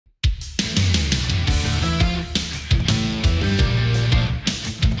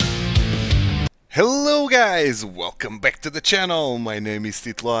Hello guys, welcome back to the channel. My name is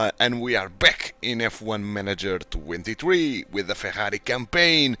TituElite and we are back in F1 Manager 23 with the Ferrari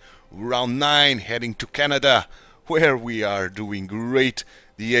campaign, round 9 heading to Canada, where we are doing great.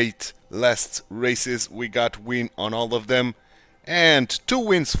 The 8 last races we got win on all of them, and 2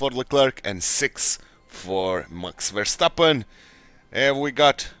 wins for Leclerc and 6 for Max Verstappen. And we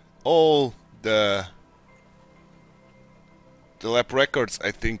got all the lap records.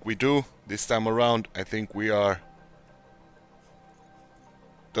 I think we do this time around. I think we are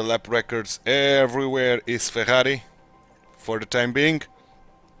the lap records everywhere is Ferrari for the time being.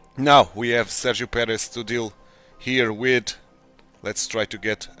 Now we have Sergio Perez to deal here with. Let's try to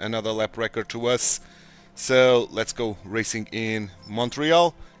get another lap record to us. So let's go racing in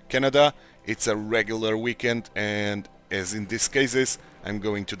Montreal, Canada. It's a regular weekend, and as in these cases, I'm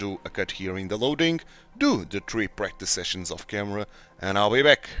going to do a cut here in the loading, do the 3 practice sessions off camera, and I'll be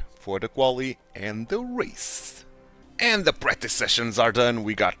back for the quali and the race. And the practice sessions are done.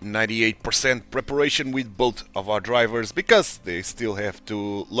 We got 98% preparation with both of our drivers because they still have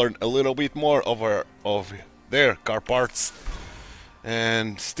to learn a little bit more of their car parts,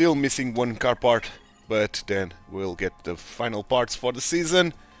 and still missing one car part, but then we'll get the final parts for the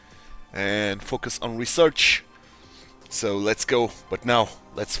season and focus on research. So let's go, but now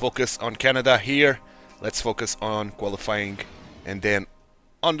let's focus on Canada here. Let's focus on qualifying and then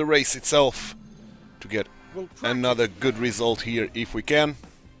on the race itself to get another good result here if we can.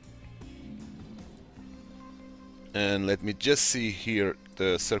 And let me just see here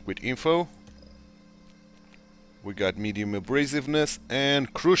the circuit info. We got medium abrasiveness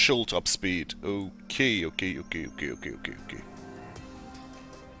and crucial top speed. Okay.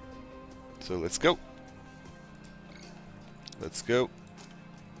 So let's go. Let's go.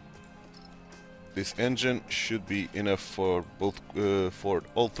 This engine should be enough for both for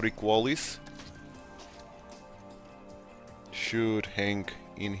all 3 qualies. Should hang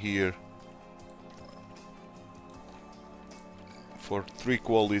in here for 3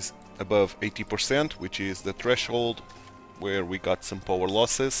 qualies above 80%, which is the threshold where we got some power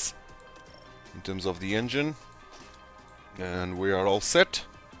losses in terms of the engine, and we are all set.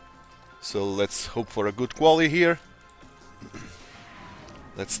 So let's hope for a good quali here.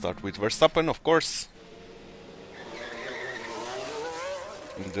 Let's start with Verstappen, of course,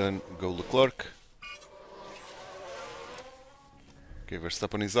 and then go Leclerc. Okay,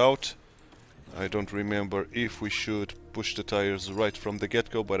 Verstappen is out. I don't remember if we should push the tires right from the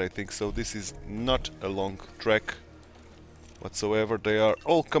get-go, but I think so. This is not a long track whatsoever. They are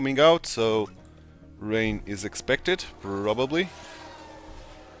all coming out, so rain is expected, probably.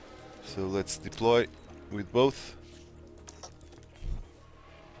 So let's deploy with both.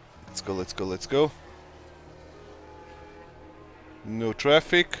 Let's go. No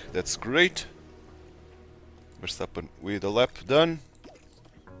traffic, that's great. Verstappen with a lap done.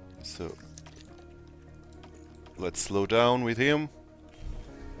 So let's slow down with him.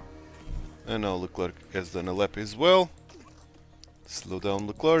 And now Leclerc has done a lap as well. Slow down,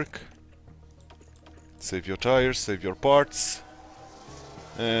 Leclerc. Save your tires, save your parts.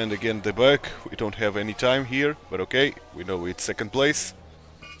 And again debug. We don't have any time here, but okay, we know it's second place.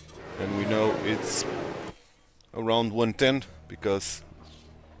 And we know it's around 110 because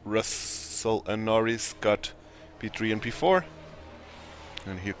Russell and Norris got P3 and P4.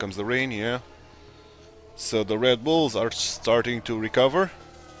 And here comes the rain, yeah. So the Red Bulls are starting to recover.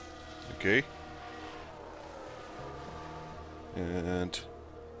 Okay. And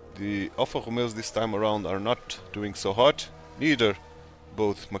the Alfa Romeos this time around are not doing so hot. Neither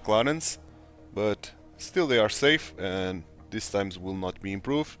both McLarens. But still they are safe, and this times will not be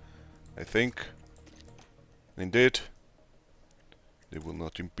improved, I think. Indeed. They will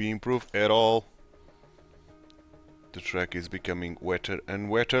not be improved at all. The track is becoming wetter and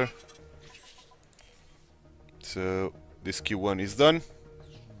wetter. So this Q1 is done.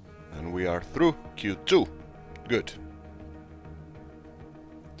 And we are through Q2. Good.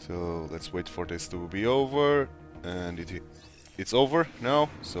 So let's wait for this to be over. And it's over now.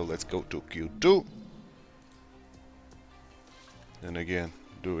 So let's go to Q2. And again,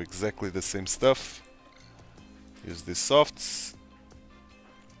 do exactly the same stuff. Use these softs.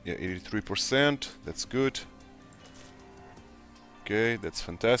 Yeah, 83%. That's good. Okay, that's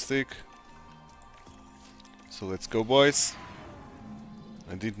fantastic. So let's go, boys.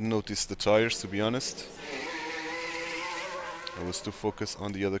 I didn't notice the tires, to be honest. I was too focused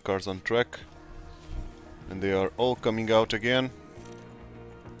on the other cars on track. And they are all coming out again.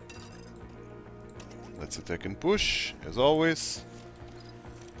 Let's attack and push, as always.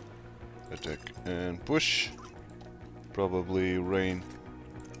 Attack and push. Probably rain.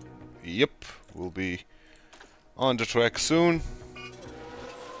 Yep, will be on the track soon.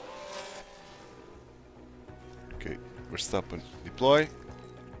 Okay, Verstappen deploy.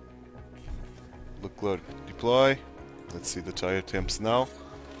 Leclerc deploy. Let's see the tire temps now.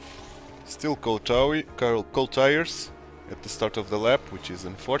 Still cold tires at the start of the lap, which is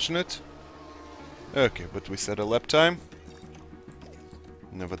unfortunate. Okay, but we set a lap time.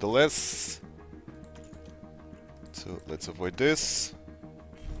 Nevertheless. So let's avoid this.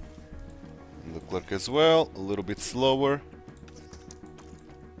 Leclerc as well, a little bit slower.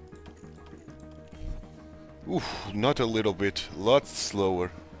 Oof, not a little bit, a lot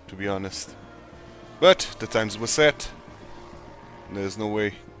slower, to be honest. But the times were set. There's no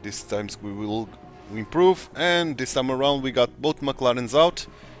way this times we will improve. And this time around we got both McLarens out.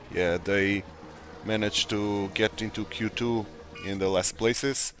 Yeah, they managed to get into Q2 in the last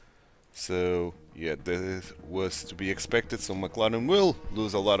places. So yeah, this was to be expected. So McLaren will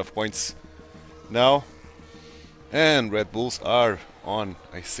lose a lot of points now. And Red Bulls are on,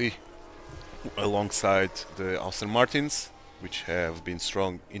 I see, alongside the Aston Martins, which have been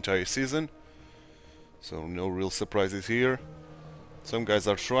strong entire season. So no real surprises here. Some guys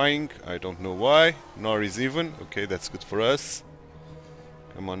are trying, I don't know why. Norris even, okay, that's good for us.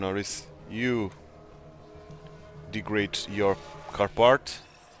 Come on Norris, you degrade your car part.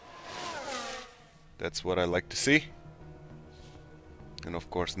 That's what I like to see. And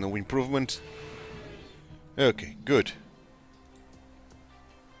of course no improvement. Okay, good.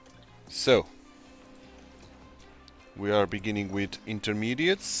 So we are beginning with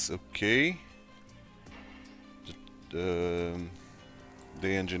intermediates, okay. The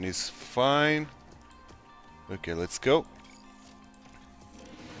engine is fine. Okay, let's go.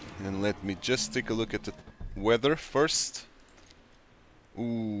 And let me just take a look at the weather first.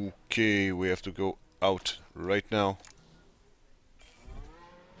 Okay, we have to go out right now.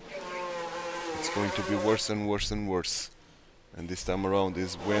 It's going to be worse and worse and worse. And this time around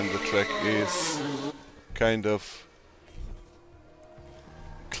is when the track is kind of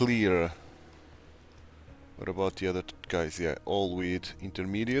clear. What about the other guys? Yeah, all with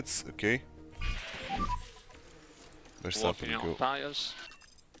intermediates, okay. Verstappen, go. Tires.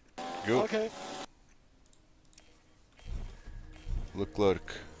 Go. Okay.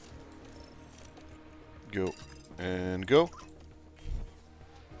 Leclerc. Go. And go.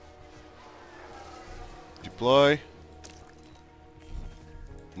 Deploy.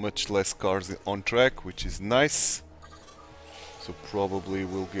 Much less cars on track, which is nice. So probably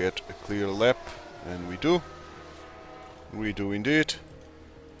we'll get a clear lap. And we do. We do indeed.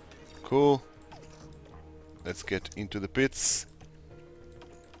 Cool. Let's get into the pits.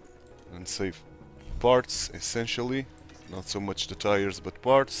 And save parts, essentially. Not so much the tires, but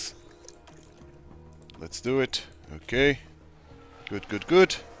parts. Let's do it. Okay. Good, good,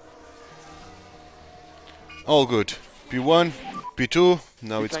 good. All good. P1, P2.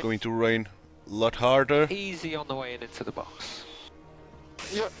 Now it's going to rain a lot harder. Easy on the way into the box.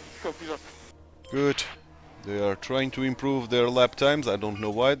 Yeah, copy that. Good. They are trying to improve their lap times. I don't know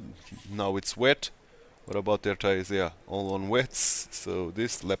why. Now it's wet. What about their tires? Yeah, all on wets. So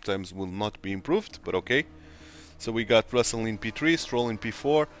this lap times will not be improved, but okay. So we got Russell in P3, Stroll in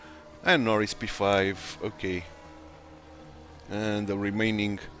P4, and Norris P5. Okay. And the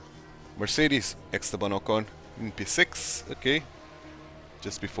remaining Mercedes, Esteban Ocon in P6. Okay.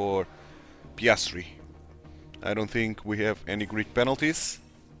 Just before Piastri. I don't think we have any grid penalties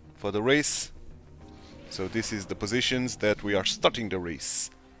for the race. So this is the positions that we are starting the race,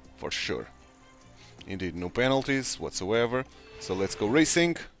 for sure. Indeed, no penalties whatsoever. So let's go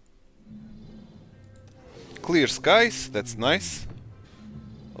racing. Clear skies, that's nice.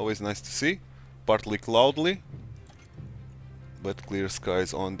 Always nice to see. Partly cloudy, but clear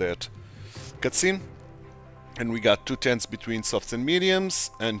skies on that cutscene. And we got 2 tenths between softs and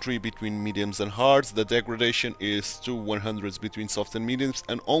mediums, and 3 between mediums and hards. The degradation is 2 100s between softs and mediums,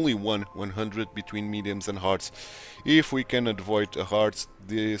 and only 1 100 between mediums and hards. If we can avoid the hards,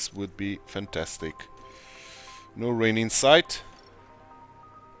 this would be fantastic. No rain in sight.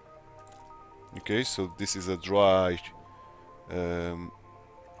 Okay, so this is a dry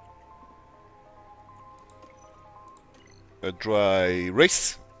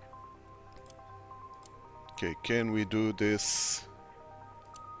race. Okay, can we do this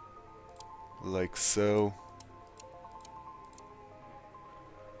like so?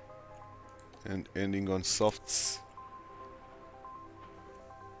 And ending on softs.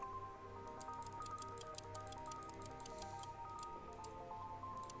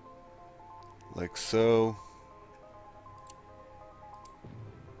 Like so.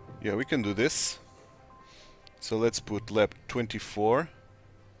 Yeah, we can do this. So let's put lap 24.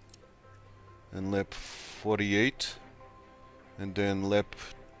 and lap 48, and then lap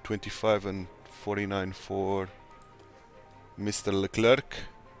 25 and 49 for Mr. Leclerc.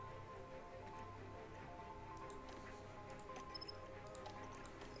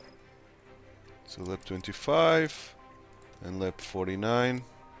 So lap 25 and lap 49.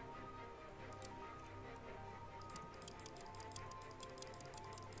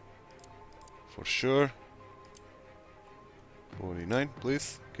 For sure. 49,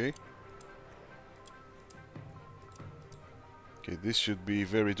 please. Okay. Okay, this should be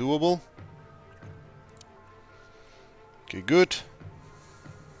very doable. Okay, good.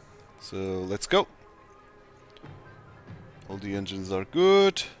 So let's go. All the engines are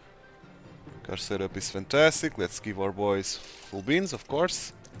good. Car setup is fantastic. Let's give our boys full beans, of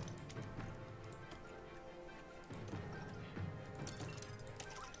course.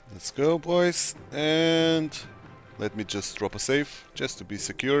 Let's go, boys, and let me just drop a save, just to be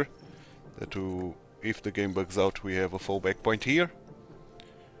secure, that if the game bugs out we have a fallback point here.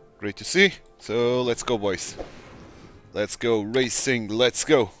 Great to see. So let's go, boys. Let's go racing, let's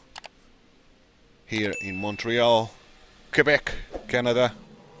go. Here in Montreal, Quebec, Canada.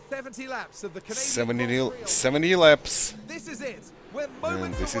 70 laps of the Canadian 70 laps. This is it. We're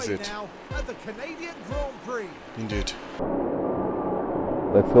moments away now at the Canadian Grand Prix. Indeed.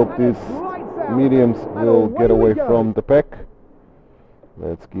 Let's hope these mediums will get away from the pack.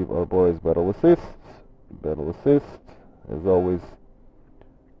 Let's give our boys battle assist. Battle assist. As always,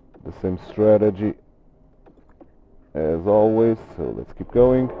 the same strategy as always. So let's keep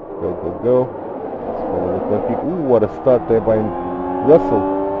going. Go, go, go. Let's follow Leclerc. Ooh, what a start there by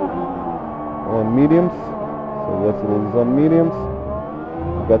Russell on mediums. So Russell is on mediums.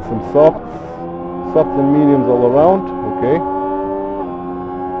 We've got some softs and mediums all around. Okay.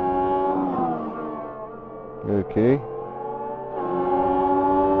 Okay.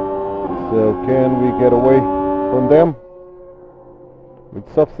 So can we get away from them? With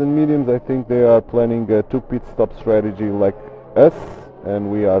softs and mediums, I think they are planning a 2 pit stop strategy like us,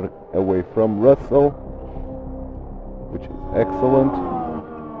 and we are away from Russell, which is excellent.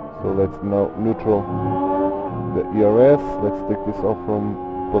 So let's now neutral the ERS. Let's take this off from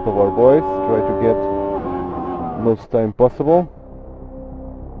both of our boys. Try to get most time possible,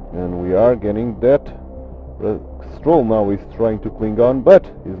 and we are getting that. Stroll now is trying to cling on, but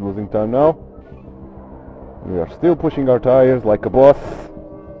he's losing time now. We are still pushing our tires like a boss.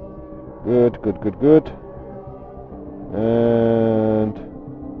 Good, good, good, good. And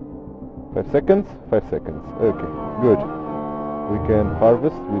 5 seconds? 5 seconds. Okay, good. We can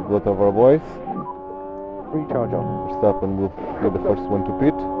harvest with both of our boys. Recharge on. Verstappen will be the first one to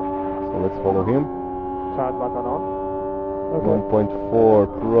pit, so let's follow him. Charge button on. Okay.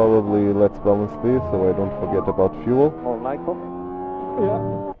 1.4 probably. Let's balance this so I don't forget about fuel. On light off. Yeah.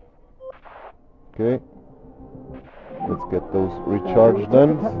 Okay. Let's get those recharge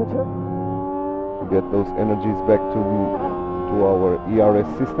done. Get those energies back to our ERS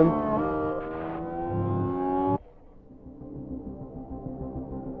system.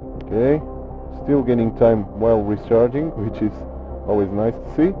 Okay. Still gaining time while recharging, which is always nice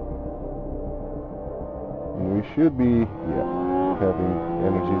to see. And we should be, having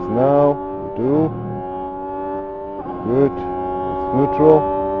energies now. We do. Good. It's neutral.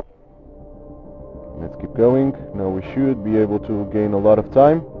 Let's keep going. Now we should be able to gain a lot of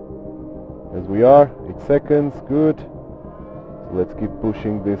time, as we are. 8 seconds. Good. So let's keep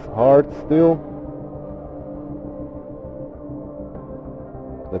pushing this hard still.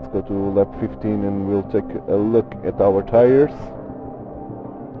 Let's go to lap 15 and we'll take a look at our tires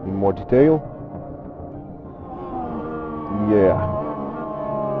in more detail. Yeah,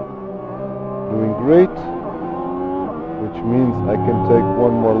 doing great, which means I can take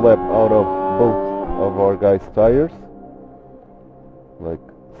one more lap out of both of our guys' tires, like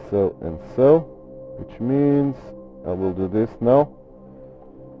so and so, which means I will do this now,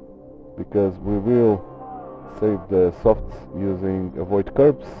 because we will save the softs using avoid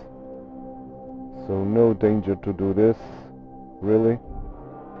curbs, so no danger to do this, really.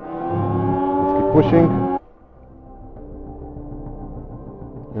 Let's keep pushing.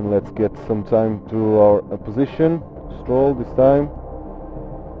 And let's get some time to our position. Stroll this time.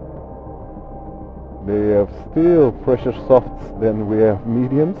 They have still fresher softs than we have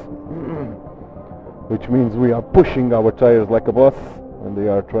mediums, which means we are pushing our tires like a boss, and they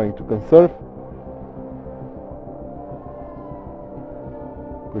are trying to conserve.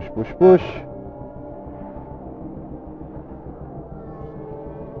 Push, push, push.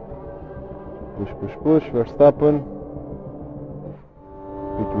 Push, push, push. Verstappen.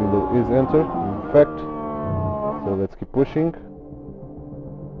 Pit window is entered, in fact, so let's keep pushing.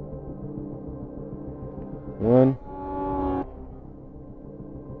 One.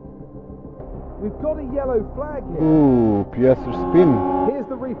 We've got a yellow flag here. Ooh, Piastri spin. Here's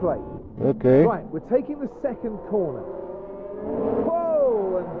the replay. Okay. Right, we're taking the second corner.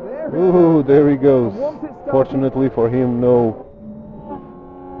 Whoa, and there it Ooh, goes. there he goes. And once it started- Fortunately for him, no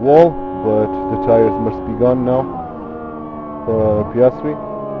wall, but the tires must be gone now for Piastri.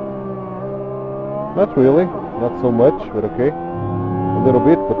 Not really, not so much, but okay. A little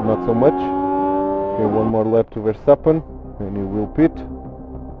bit, but not so much. Okay, one more lap to Verstappen, and he will pit.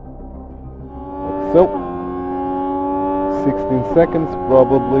 Like so. 16 seconds,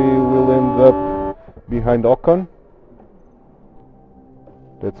 probably will end up behind Ocon.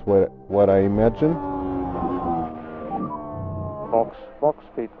 That's what I imagine. Box,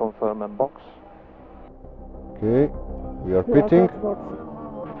 speed confirm and box. Okay, we are pitting.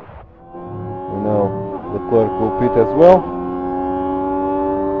 And now Leclerc will pit as well.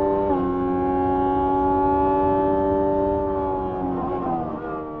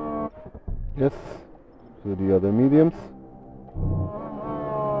 Yes, to the other mediums.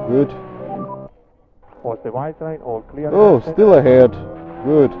 Good. Was the white line all clear? Oh, still ahead.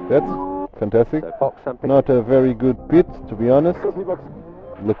 Good, that's fantastic. Box and Not a very good pit, to be honest.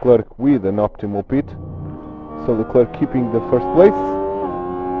 Leclerc with an optimal pit. So Leclerc keeping the first place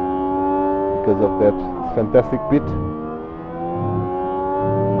because of that fantastic pit.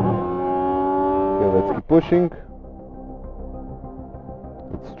 Okay, let's keep pushing.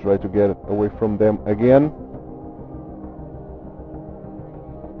 Let's try to get away from them again.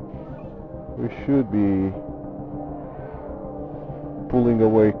 We should be pulling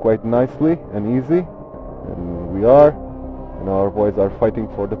away quite nicely and easy, and we are, and our boys are fighting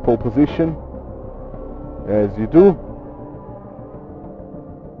for the pole position, as you do.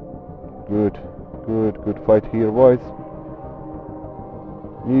 Good fight here, boys.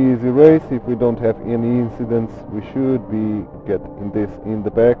 Easy race. If we don't have any incidents, we should be getting this in the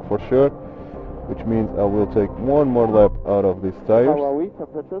back for sure, which means I will take one more lap out of these tires. How are we,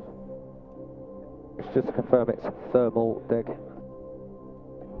 temperatures? It's just to confirm it's thermal dig.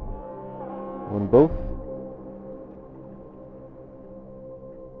 On both.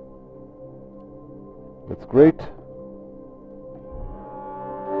 That's great.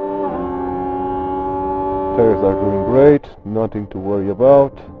 Tires are doing great, nothing to worry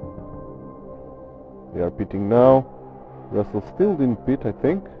about. They are pitting now. Russell still didn't pit, I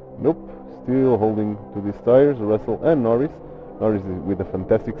think. Nope, still holding to these tires, Russell and Norris. Norris is with a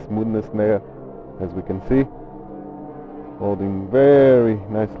fantastic smoothness there, as we can see. Holding very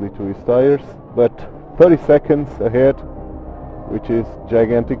nicely to his tires, but 30 seconds ahead, which is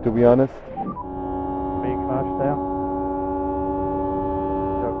gigantic, to be honest. Big crash there.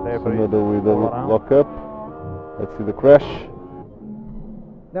 Another with a lock up. Let's see the crash.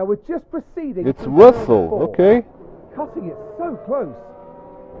 Now we're just proceeding. It's through Russell, turn 4. okay. Cutting it so close.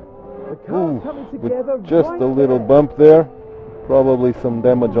 The cars Ooh, coming with together just right a little there. bump there. Probably some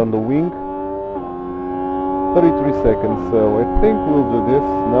damage on the wing. 33 seconds, so I think we'll do this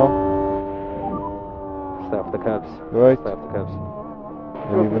now. Stay off the curbs. Right. Stay off the curbs.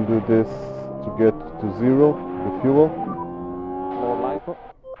 And even do this to get to zero, the fuel. More life.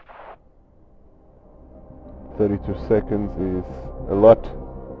 32 seconds is a lot.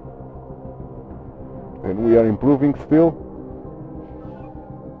 And we are improving still.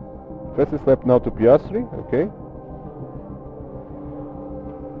 Fastest lap now to Piastri, okay.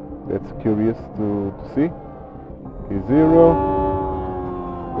 That's curious to see. Okay, zero.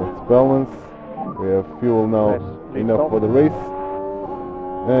 Let's balance. We have fuel now enough for the race.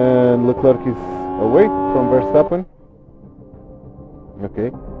 And Leclerc is away from Verstappen. Okay.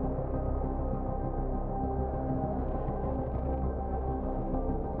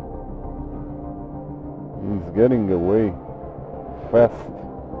 He's getting away fast.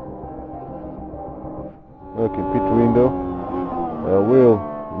 Okay, pit window. I will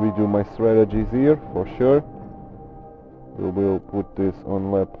redo my strategies here for sure. We will put this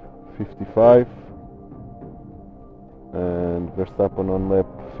on lap 55 and Verstappen on lap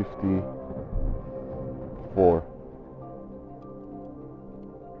 54.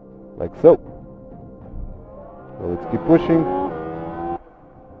 Like so. So let's keep pushing.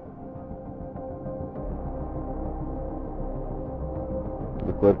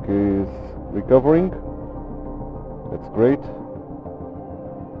 Leclerc is recovering. That's great.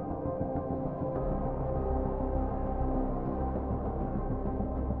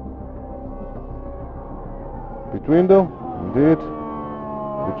 Pit window, indeed.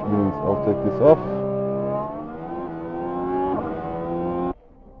 Which means I'll take this off.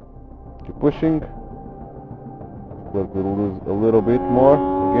 Keep pushing. Leclerc will lose a little bit more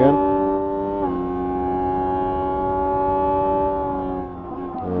again.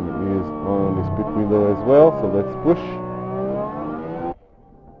 his pit window as well, so let's push.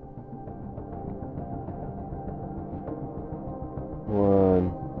 One,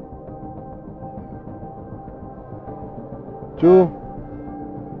 two,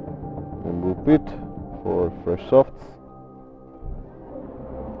 and we'll pit for fresh softs.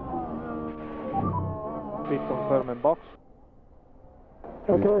 Speed confirm and box.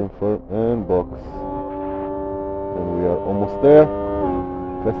 Please confirm and box. And we are almost there.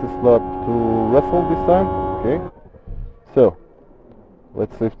 Fastest lap to Russell this time. Okay. So,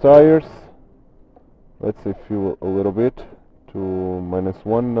 let's save tires. Let's save fuel a little bit to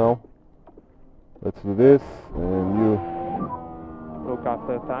 -1 now. Let's do this. And you Look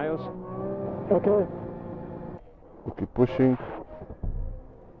after tires. Okay. we'll keep pushing.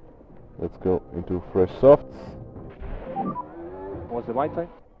 Let's go into fresh softs. What's the white line?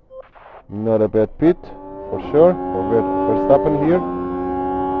 Not a bad pit, for sure, for Verstappen here.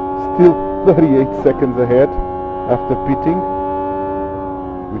 Still 38 seconds ahead after pitting,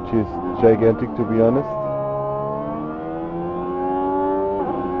 which is gigantic to be honest.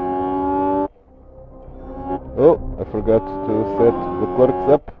 Oh, I forgot to set Leclerc's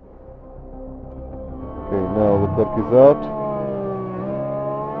up. Okay, now Leclerc is out.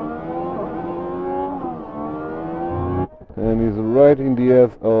 And he's right in the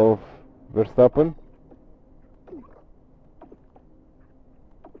ass of Verstappen.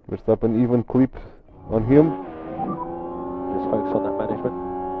 Verstappen even clipped on him. Just focus on that management.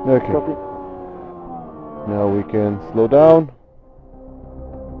 Okay. Copy. Now we can slow down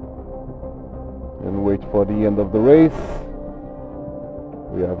and wait for the end of the race.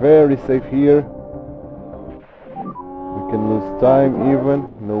 We are very safe here. We can lose time even,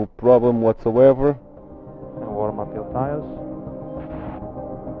 no problem whatsoever. And warm up your tires.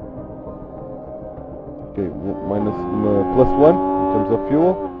 Okay, +1 in terms of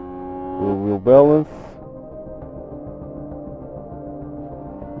fuel. We'll balance.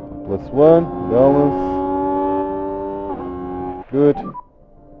 +1, balance. Good.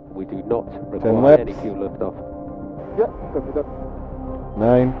 We do not 10 require laps. any fuel lift off. Yeah, copy that.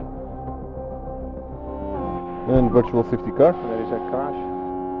 9. And virtual safety car. There is a crash.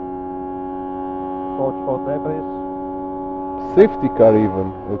 Watch for debris. Safety car even.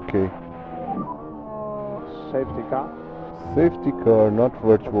 Okay. Safety car. Safety car, not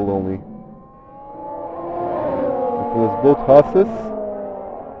virtual only. It was both Haas's.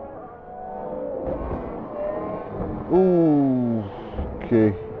 Ooh. Okay.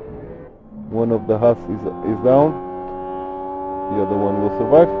 One of the Haas is down. The other one will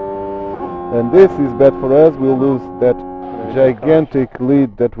survive. And this is bad for us. We'll lose that gigantic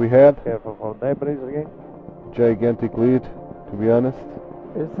lead that we had. Careful for debris again. Gigantic lead, to be honest.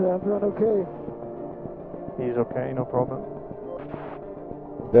 Is everyone okay? He's okay, no problem.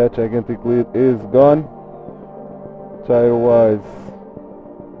 That gigantic lead is gone. Tire wise,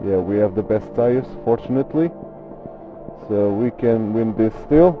 yeah, we have the best tires, fortunately. So we can win this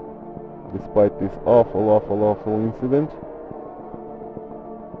still, despite this awful incident.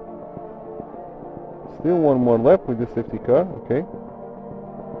 Still one more lap with the safety car, okay.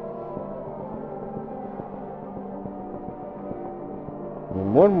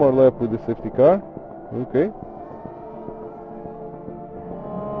 And one more lap with the safety car, okay.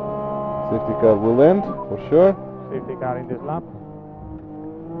 Safety car will end, for sure. Safety car in this lap.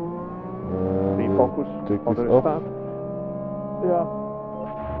 And we'll Refocus take on this the off. restart. Yeah.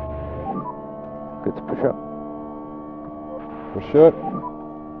 Good to push up. For sure.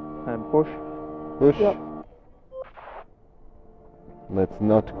 And push. Push. Yep. Let's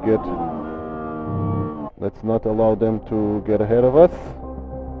not allow them to get ahead of us.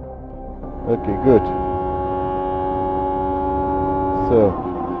 Okay, good. So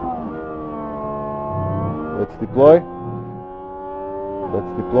let's deploy.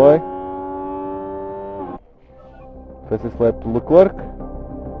 Fastest lap to Leclerc.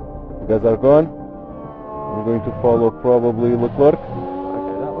 You guys are gone. We're going to follow probably Leclerc.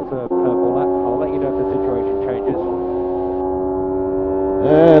 Okay, that was a purple lap. I'll let you know if the situation changes.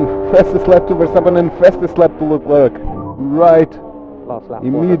 And fastest lap to Verstappen and fastest lap to Leclerc. Right Last lap.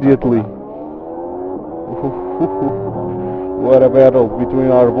 immediately. What a battle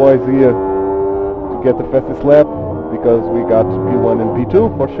between our boys here to get the fastest lap, because we got P1 and P2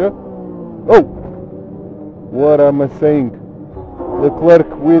 for sure. Oh! What am I saying? Leclerc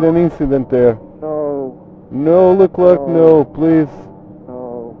with an incident there. No. No, Leclerc, no, please.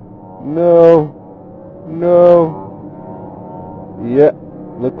 No. No. Yeah,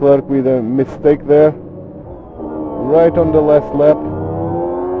 Leclerc with a mistake there. Right on the last lap.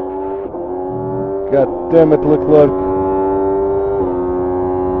 God damn it, Leclerc.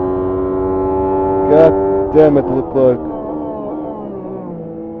 God damn it, Leclerc.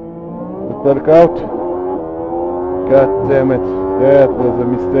 Leclerc out. God damn it. That was a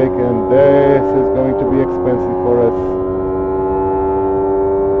mistake, and this is going to be expensive for us.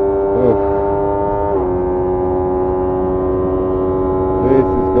 Oof. This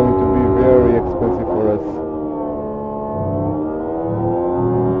is going to be very expensive for us.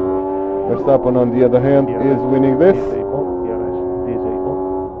 Verstappen, on the other hand, is winning this.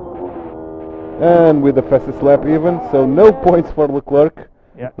 And with the fastest lap even, so no points for Leclerc.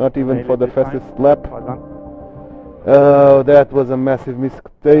 Not even for the fastest lap. Oh, that was a massive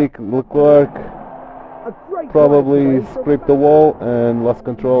mistake. Leclerc probably scraped the wall and lost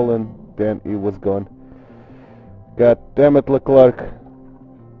control, and then he was gone. God damn it, Leclerc.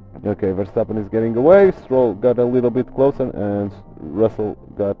 Okay, Verstappen is getting away. Stroll got a little bit closer, and Russell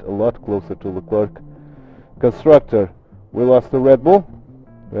got a lot closer to Leclerc. Constructor, we lost to Red Bull.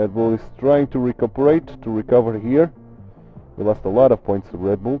 Red Bull is trying to recover here. We lost a lot of points to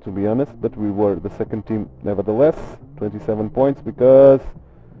Red Bull, to be honest, but we were the second team nevertheless. 27 points because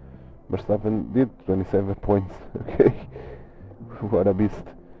Verstappen did 27 points. Okay, what a beast.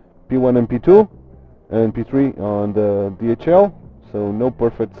 P1 and P2 and P3 on the DHL, so no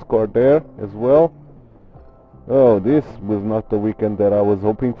perfect score there as well. Oh, this was not the weekend that I was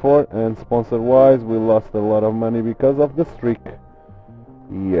hoping for, and sponsor wise we lost a lot of money because of the streak.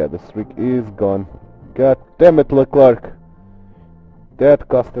 Yeah, the streak is gone. God damn it, Leclerc. That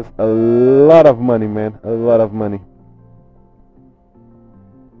cost us a lot of money, man. A lot of money.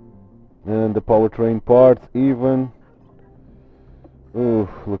 And the powertrain parts even. Oof,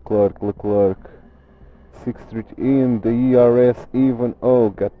 Leclerc. 63 in the ERS even. Oh,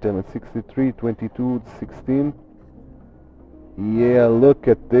 god damn it. 63, 22, 16. Yeah, look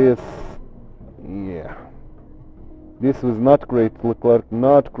at this. Yeah. This was not great, Leclerc.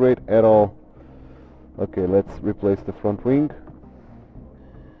 Not great at all. Okay, let's replace the front wing.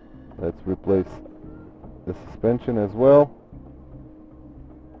 Let's replace the suspension as well.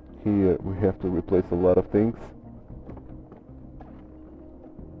 Here we have to replace a lot of things.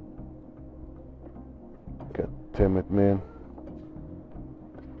 God damn it, man.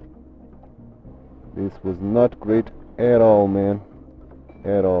 This was not great at all, man.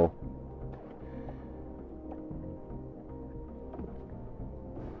 At all.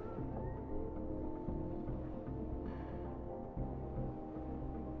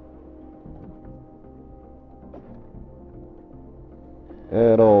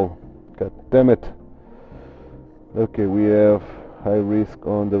 At all. God damn it. Okay, we have high risk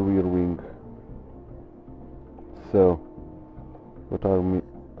on the rear wing. So what are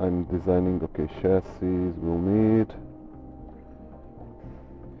I'm designing? Okay, chassis we'll need.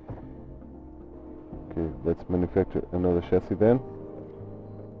 Okay, let's manufacture another chassis then.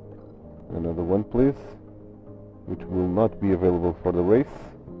 Another one, please, which will not be available for the race.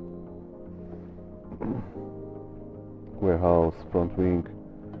 Warehouse, front wing,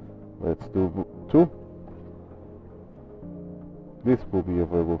 let's do 2. This will be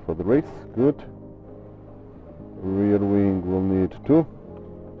available for the race, good. Rear wing will need 2.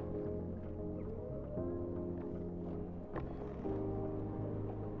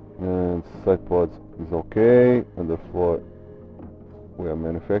 And side pods is okay, underfloor we are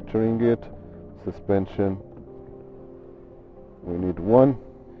manufacturing it. Suspension we need 1,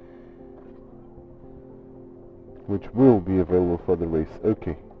 which will be available for the race.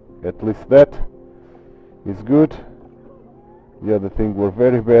 Okay, at least that is good. The other thing were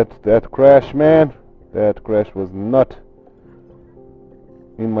very bad. That crash, man, that crash was not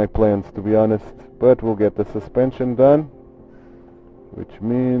in my plans, to be honest, but we'll get the suspension done, which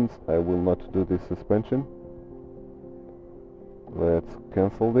means I will not do this suspension. Let's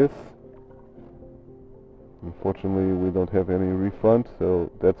cancel this. Unfortunately we don't have any refund, so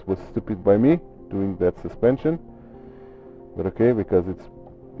that was stupid by me doing that suspension. But okay, because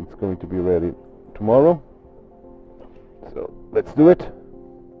it's going to be ready tomorrow, so let's do it.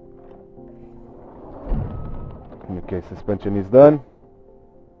 Okay, suspension is done,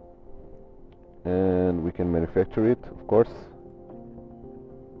 and we can manufacture it, of course.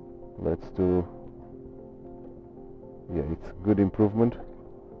 Let's do, yeah, it's a good improvement,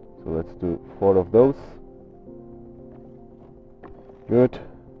 so let's do 4 of those. Good.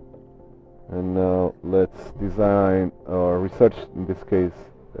 And now let's design or research, in this case,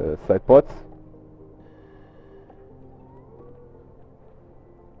 side pods.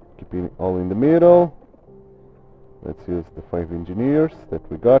 Keeping it all in the middle. Let's use the 5 engineers that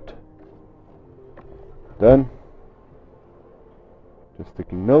we got. Done. Just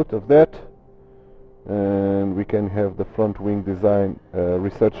taking note of that. And we can have the front wing design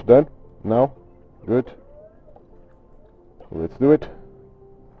research done now. Good. So let's do it.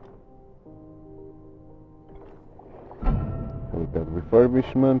 We got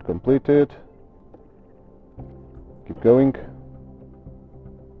refurbishment completed. Keep going.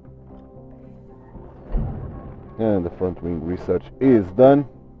 And the front wing research is done.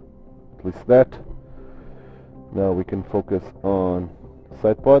 At least that. Now we can focus on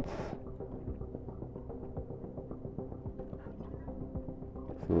side pods.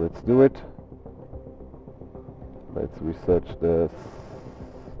 So let's do it. Let's research the...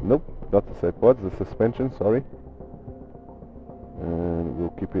 Nope, not the side pods, the suspension, sorry. And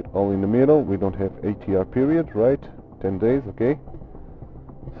we'll keep it all in the middle. We don't have ATR period, right? 10 days, okay.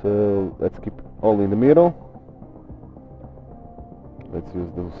 So let's keep all in the middle. Let's use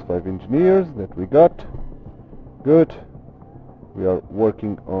those 5 engineers that we got. Good. We are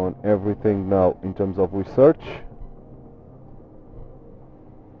working on everything now in terms of research.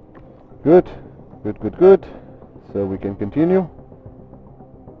 Good. Good, good, good. So we can continue.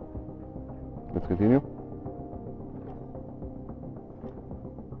 Let's continue.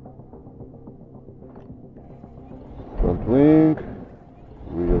 Front wing,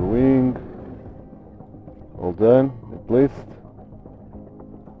 rear wing, all done, at least.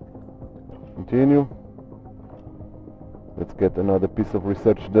 Continue. Let's get another piece of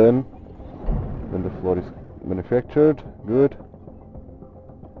research done when the floor is manufactured. Good.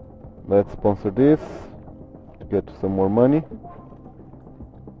 Let's sponsor this to get some more money,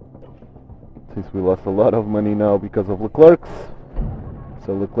 since we lost a lot of money now because of Leclerc's.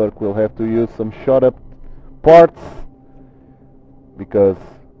 So Leclerc will have to use some shot up parts because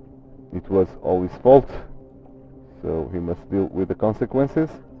it was all his fault, so he must deal with the consequences.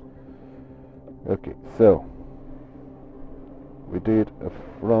 Okay, so we did a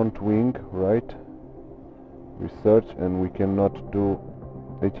front wing, right, research, and we cannot do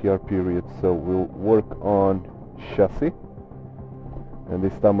ATR period, so we'll work on chassis, and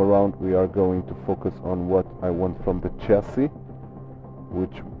this time around we are going to focus on what I want from the chassis,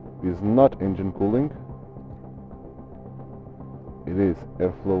 which is not engine cooling. It is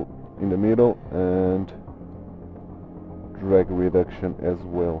airflow in the middle and drag reduction as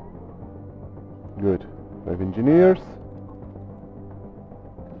well. Good. 5 engineers.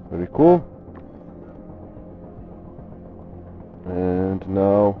 Very cool. And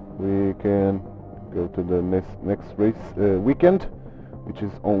now we can go to the next race weekend, which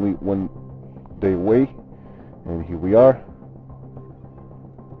is only 1 day away, and here we are,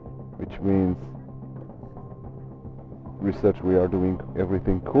 which means research, we are doing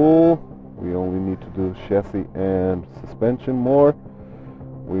everything cool. We only need to do chassis and suspension more,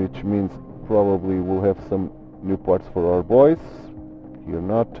 which means probably we'll have some new parts for our boys. Here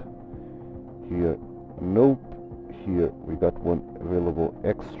not, here nope, here we got one available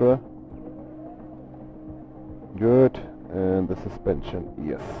extra. Good. And the suspension,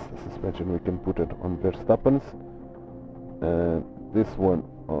 yes, the suspension we can put it on Verstappen's, and this one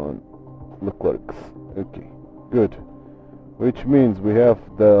on Leclerc's. Okay, good. Which means we have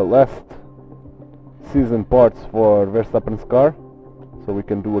the last season parts for Verstappen's car, so we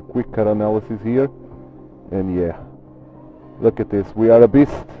can do a quick car analysis here. And yeah, look at this, we are a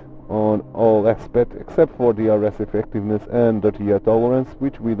beast on all aspects except for DRS effectiveness and dirty air tolerance,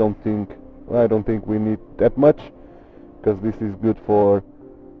 which I don't think we need that much, because this is good for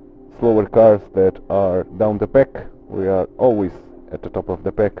slower cars that are down the pack. We are always at the top of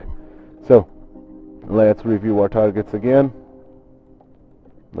the pack. So let's review our targets again.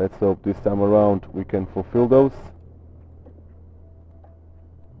 Let's hope this time around we can fulfill those.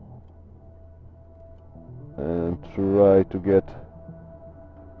 And try to get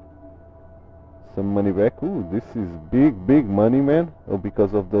some money back. Ooh, this is big money, man. Oh,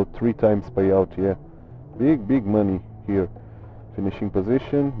 because of the 3 times payout, yeah. Big money here. Finishing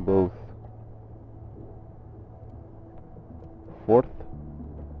position, both 4th.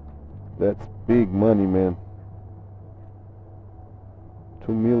 That's big money, man.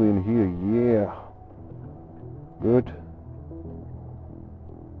 2 million here, yeah. Good.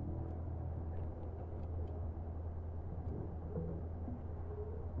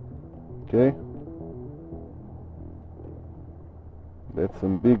 Okay. That's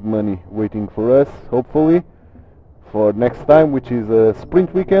some big money waiting for us, hopefully, for next time, which is a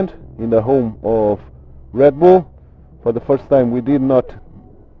sprint weekend in the home of Red Bull. For the first time we didn't do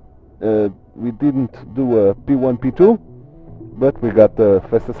a P1, P2, but we got the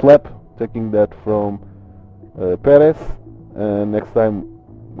fastest lap, taking that from Perez, and next time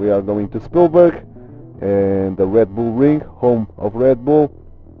we are going to Spielberg and the Red Bull Ring, home of Red Bull.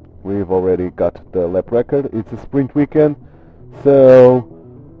 We've already got the lap record. It's a sprint weekend, so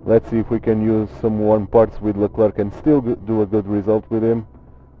Let's see if we can use some warm parts with Leclerc and still do a good result with him.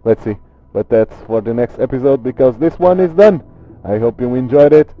 Let's see. But that's for the next episode, because this one is done. I hope you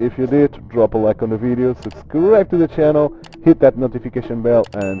enjoyed it. If you did, drop a like on the video, subscribe to the channel, hit that notification bell,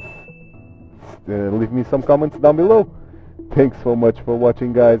 and leave me some comments down below. Thanks so much for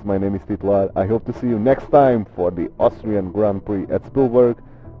watching, guys. My name is TituElite. I hope to see you next time for the Austrian Grand Prix at Spielberg.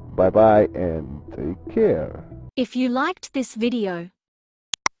 Bye bye and take care. If you liked this video,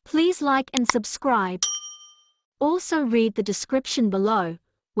 please like and subscribe. Also read the description below,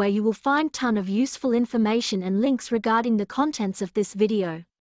 where you will find ton of useful information and links regarding the contents of this video.